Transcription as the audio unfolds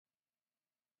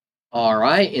All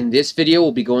right, in this video,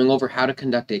 we'll be going over how to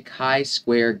conduct a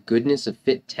chi-square goodness of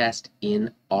fit test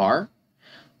in R.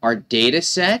 Our data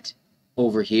set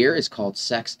over here is called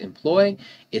sex employee.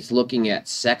 It's looking at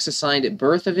sex assigned at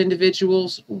birth of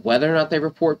individuals, whether or not they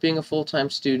report being a full-time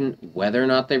student, whether or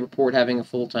not they report having a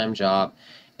full-time job,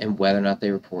 and whether or not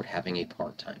they report having a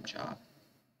part-time job.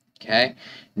 Okay,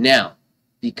 now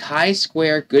the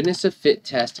chi-square goodness of fit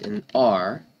test in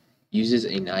R uses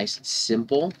a nice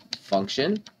simple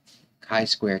function,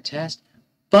 chi-square test.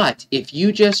 But if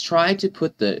you just try to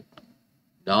put the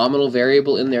nominal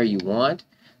variable in there you want,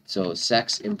 so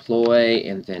sex employee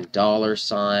and then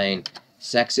 $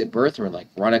 sex at birth, and we're like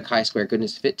run a chi-square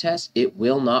goodness fit test, it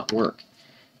will not work.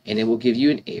 And it will give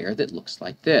you an error that looks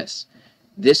like this.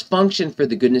 This function for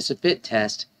the goodness of fit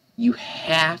test, you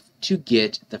have to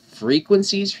get the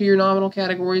frequencies for your nominal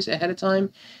categories ahead of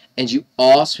time, and you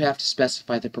also have to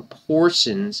specify the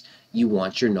proportions you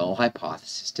want your null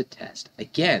hypothesis to test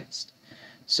against.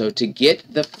 So to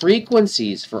get the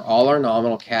frequencies for all our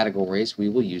nominal categories, we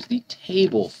will use the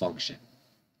table function.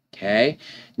 Okay,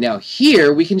 now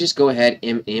here we can just go ahead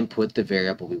and input the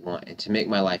variable we want. And to make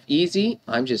my life easy,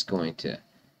 I'm just going to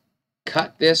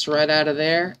cut this right out of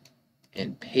there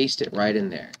and paste it right in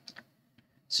there.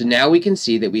 So now we can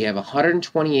see that we have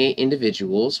 128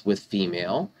 individuals with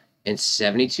female and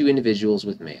 72 individuals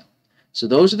with male. So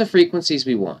those are the frequencies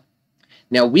we want.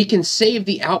 Now we can save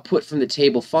the output from the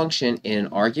table function in an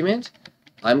argument.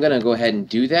 I'm going to go ahead and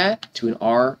do that to an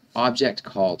R object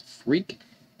called freq,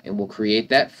 and we'll create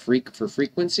that freq for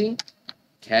frequency.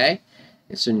 Okay,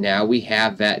 and so now we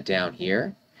have that down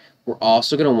here. We're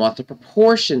also going to want the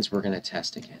proportions we're going to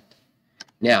test against.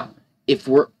 Now, if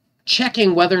we're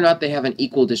checking whether or not they have an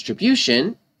equal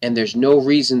distribution and there's no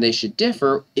reason they should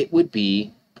differ, it would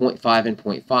be 0.5 and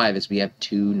 0.5 as we have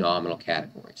two nominal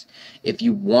categories. If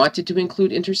you wanted to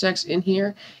include intersex in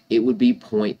here, it would be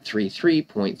 0.33,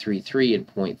 0.33, and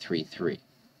 0.33.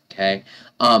 Okay.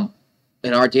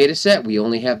 In our data set, we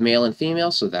only have male and female,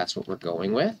 so that's what we're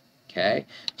going with. Okay.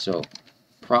 So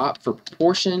prop for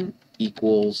proportion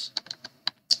equals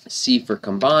C for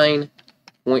combine,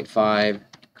 0.5,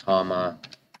 comma,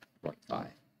 0.5.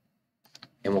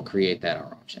 And we'll create that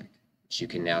R object, which you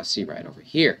can now see right over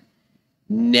here.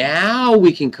 Now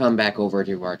we can come back over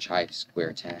to our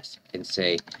chi-square test and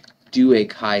say, do a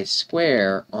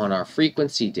chi-square on our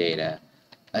frequency data,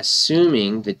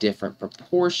 assuming the different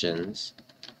proportions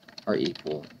are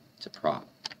equal to prop.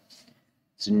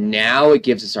 So now it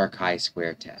gives us our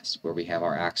chi-square test, where we have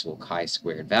our actual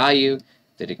chi-squared value,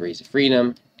 the degrees of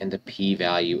freedom, and the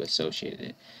p-value associated with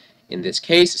it. In this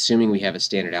case, assuming we have a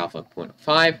standard alpha of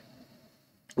 0.05,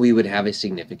 we would have a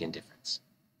significant difference.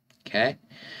 Okay?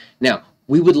 Now,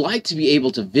 we would like to be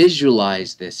able to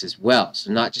visualize this as well,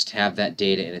 so not just have that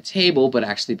data in a table, but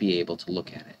actually be able to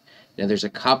look at it. Now, there's a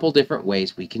couple different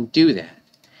ways we can do that.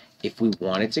 If we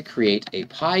wanted to create a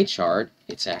pie chart,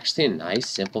 it's actually a nice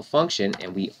simple function,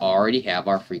 and we already have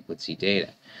our frequency data,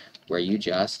 where you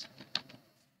just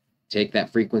take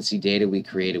that frequency data we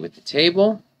created with the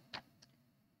table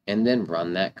and then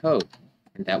run that code.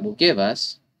 And that will give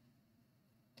us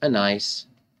a nice,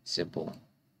 simple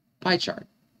pie chart.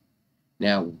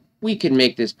 Now, we can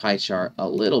make this pie chart a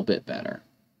little bit better,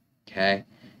 okay?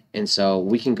 And so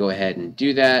we can go ahead and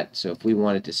do that. So if we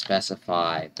wanted to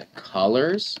specify the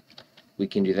colors, we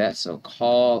can do that. So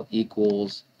call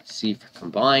equals C for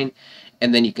combine.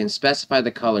 And then you can specify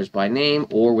the colors by name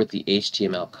or with the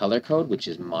HTML color code, which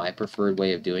is my preferred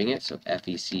way of doing it. So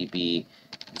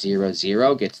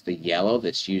FECB00 gets the yellow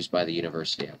that's used by the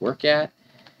university I work at.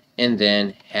 And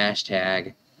then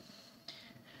hashtag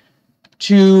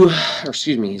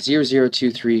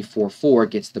 002344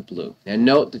 gets the blue. Now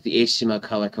note that the HTML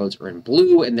color codes are in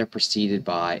blue and they're preceded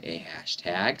by a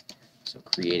hashtag. So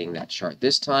creating that chart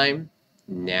this time,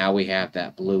 now we have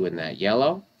that blue and that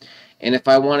yellow. And if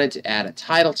I wanted to add a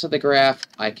title to the graph,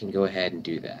 I can go ahead and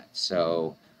do that.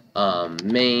 So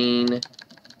main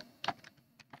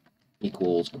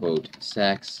equals, quote,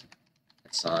 sex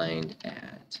assigned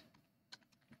at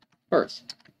birth.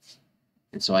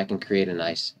 And so I can create a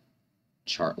nice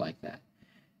chart like that.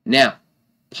 Now,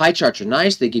 pie charts are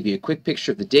nice. They give you a quick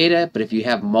picture of the data, but if you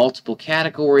have multiple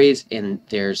categories and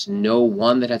there's no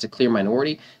one that has a clear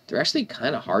minority, they're actually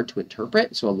kind of hard to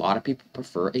interpret, so a lot of people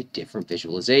prefer a different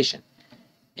visualization.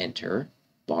 Enter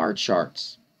bar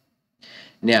charts.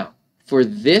 Now, for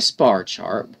this bar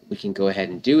chart, what we can go ahead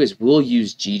and do is we'll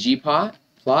use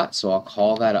ggplot, so I'll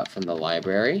call that up from the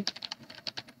library.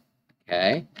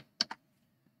 Okay,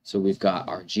 so we've got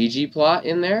our ggplot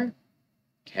in there.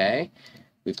 Okay,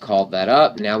 we've called that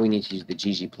up. Now we need to use the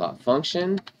ggplot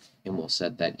function, and we'll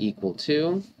set that equal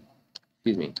to,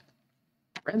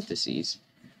 parentheses.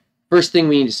 First thing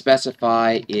we need to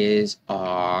specify is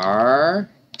our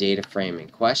data frame in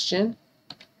question.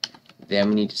 Then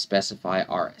we need to specify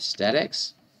our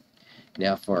aesthetics.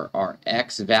 Now for our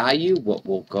X value, what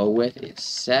we'll go with is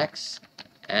sex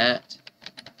at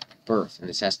birth. And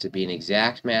this has to be an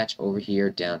exact match over here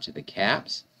down to the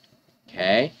caps.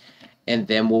 Okay. And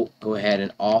then we'll go ahead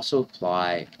and also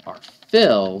apply our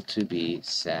fill to be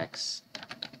sex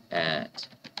at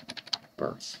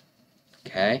birth.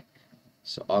 Okay.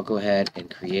 So I'll go ahead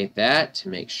and create that to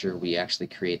make sure we actually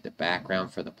create the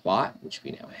background for the plot, which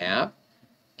we now have.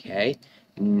 Okay.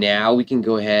 Now we can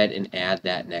go ahead and add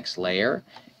that next layer.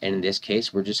 And in this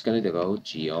case, we're just going to go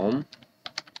geom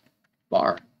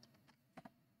bar.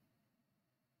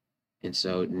 And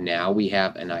so now we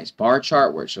have a nice bar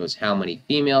chart where it shows how many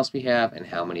females we have and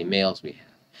how many males we have.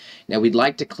 Now we'd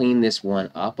like to clean this one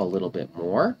up a little bit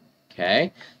more.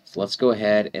 Okay. So let's go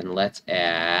ahead and let's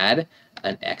add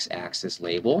an x-axis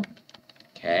label.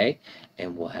 Okay.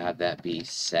 And we'll have that be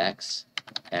sex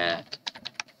at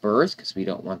birth, because we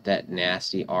don't want that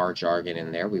nasty R jargon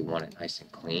in there. We want it nice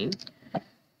and clean.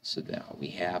 So now we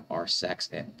have our sex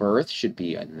at birth should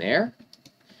be in there.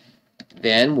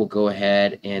 Then we'll go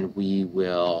ahead and we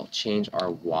will change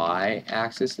our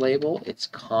y-axis label. It's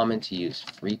common to use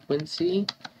frequency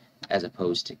as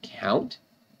opposed to count.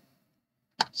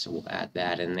 So we'll add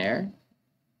that in there.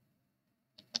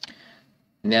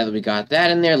 Now that we got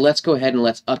that in there, let's go ahead and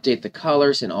let's update the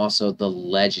colors and also the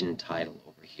legend title.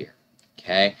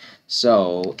 Okay,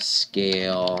 so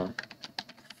scale,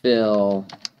 fill,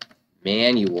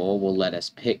 manual will let us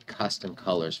pick custom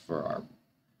colors for our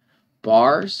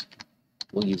bars.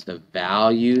 We'll use the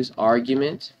values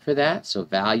argument for that. So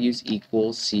values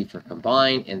equals C for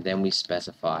combine, and then we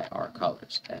specify our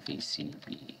colors,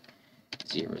 FECB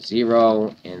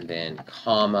 00, and then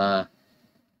comma,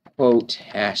 quote,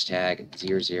 hashtag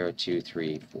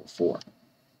 002344.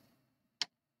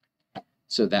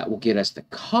 So that will get us the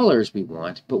colors we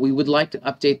want, but we would like to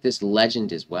update this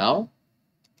legend as well.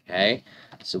 Okay,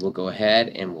 so we'll go ahead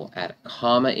and we'll add a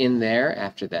comma in there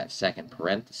after that second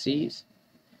parentheses.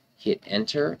 Hit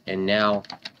enter, and now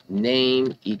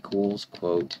name equals,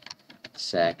 quote,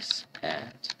 sex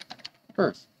at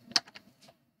birth.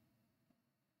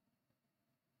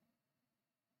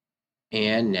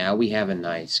 And now we have a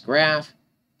nice graph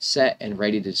set and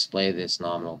ready to display this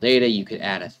nominal data. You could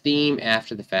add a theme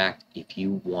after the fact if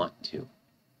you want to.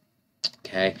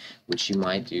 Okay, which you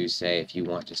might do, say, if you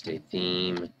want just a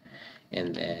theme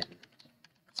and then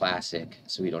classic,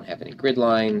 so we don't have any grid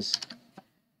lines.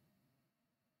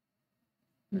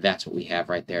 That's what we have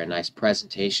right there, a nice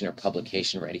presentation or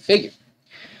publication ready figure.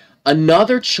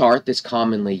 Another chart that's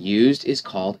commonly used is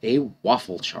called a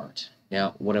waffle chart.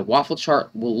 Now, what a waffle chart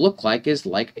will look like is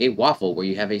like a waffle where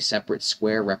you have a separate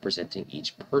square representing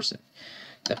each person.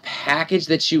 The package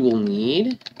that you will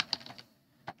need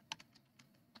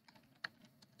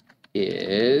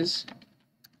is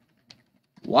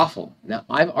waffle. Now,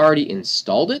 I've already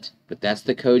installed it, but that's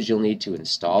the code you'll need to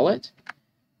install it.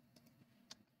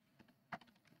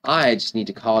 I just need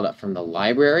to call it up from the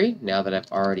library now that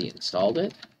I've already installed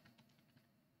it.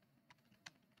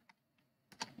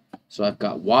 So I've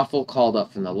got waffle called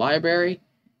up from the library,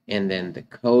 and then the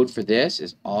code for this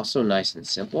is also nice and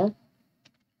simple.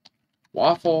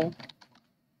 Waffle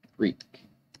Greek.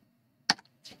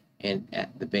 And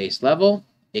at the base level,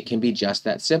 it can be just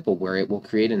that simple, where it will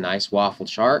create a nice waffle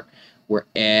chart where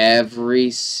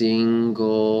every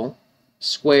single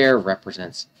square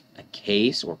represents a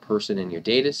case or person in your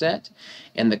data set,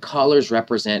 and the colors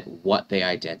represent what they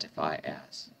identify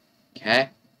as. Okay?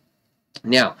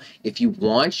 Now, if you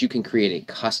want, you can create a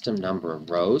custom number of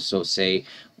rows. So say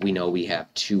we know we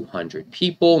have 200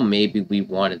 people. Maybe we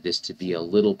wanted this to be a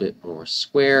little bit more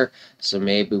square. So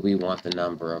maybe we want the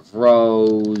number of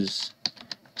rows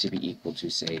to be equal to,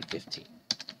 say, 15.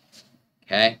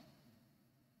 Okay?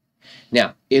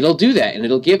 Now, it'll do that, and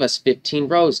it'll give us 15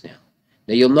 rows now.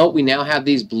 Now, you'll note we now have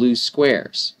these blue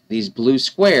squares. These blue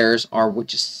squares are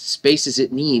which spaces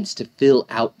it needs to fill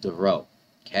out the row.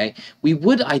 Okay, we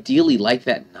would ideally like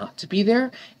that not to be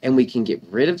there, and we can get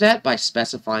rid of that by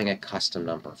specifying a custom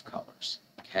number of colors.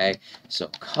 Okay, so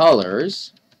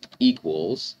colors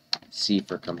equals C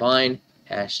for combine,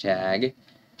 hashtag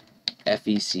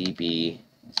FECB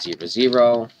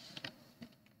 00,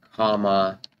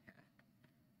 comma,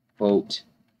 quote,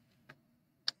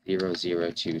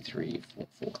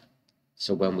 002344.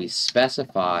 So when we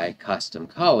specify custom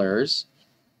colors,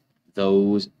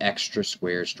 those extra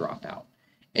squares drop out.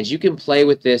 And you can play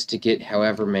with this to get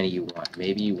however many you want.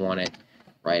 Maybe you want it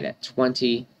right at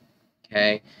 20,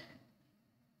 okay?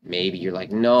 Maybe you're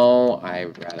like, no, I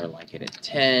would rather like it at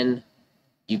 10.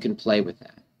 You can play with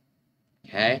that.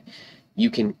 Okay? You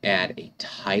can add a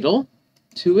title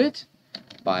to it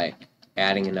by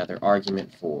adding another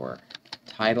argument for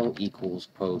title equals,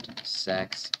 quote,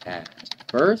 sex at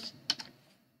birth.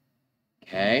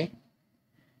 Okay?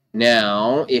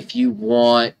 Now, if you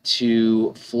want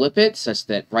to flip it such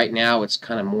that right now it's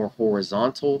kind of more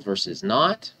horizontal versus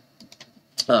not,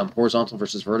 horizontal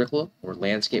versus vertical, or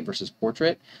landscape versus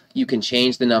portrait, you can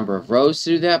change the number of rows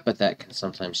to do that, but that can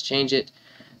sometimes change it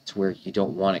to where you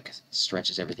don't want it because it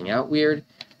stretches everything out weird.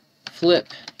 Flip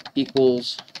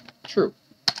equals true.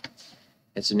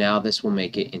 And so now this will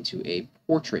make it into a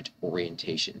portrait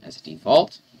orientation as a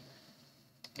default.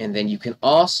 And then you can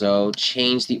also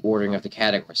change the ordering of the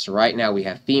categories. So right now we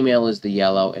have female is the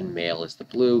yellow and male is the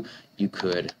blue. You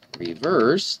could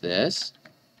reverse this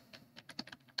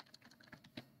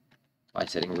by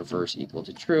setting reverse equal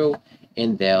to true,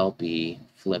 and they'll be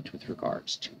flipped with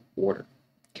regards to order.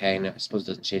 Okay, and I suppose it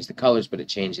doesn't change the colors, but it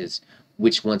changes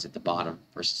which one's at the bottom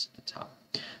versus at the top.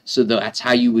 So that's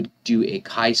how you would do a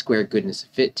chi-square goodness of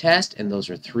fit test, and those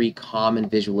are 3 common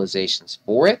visualizations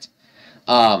for it.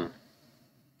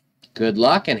 Good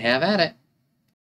luck and have at it.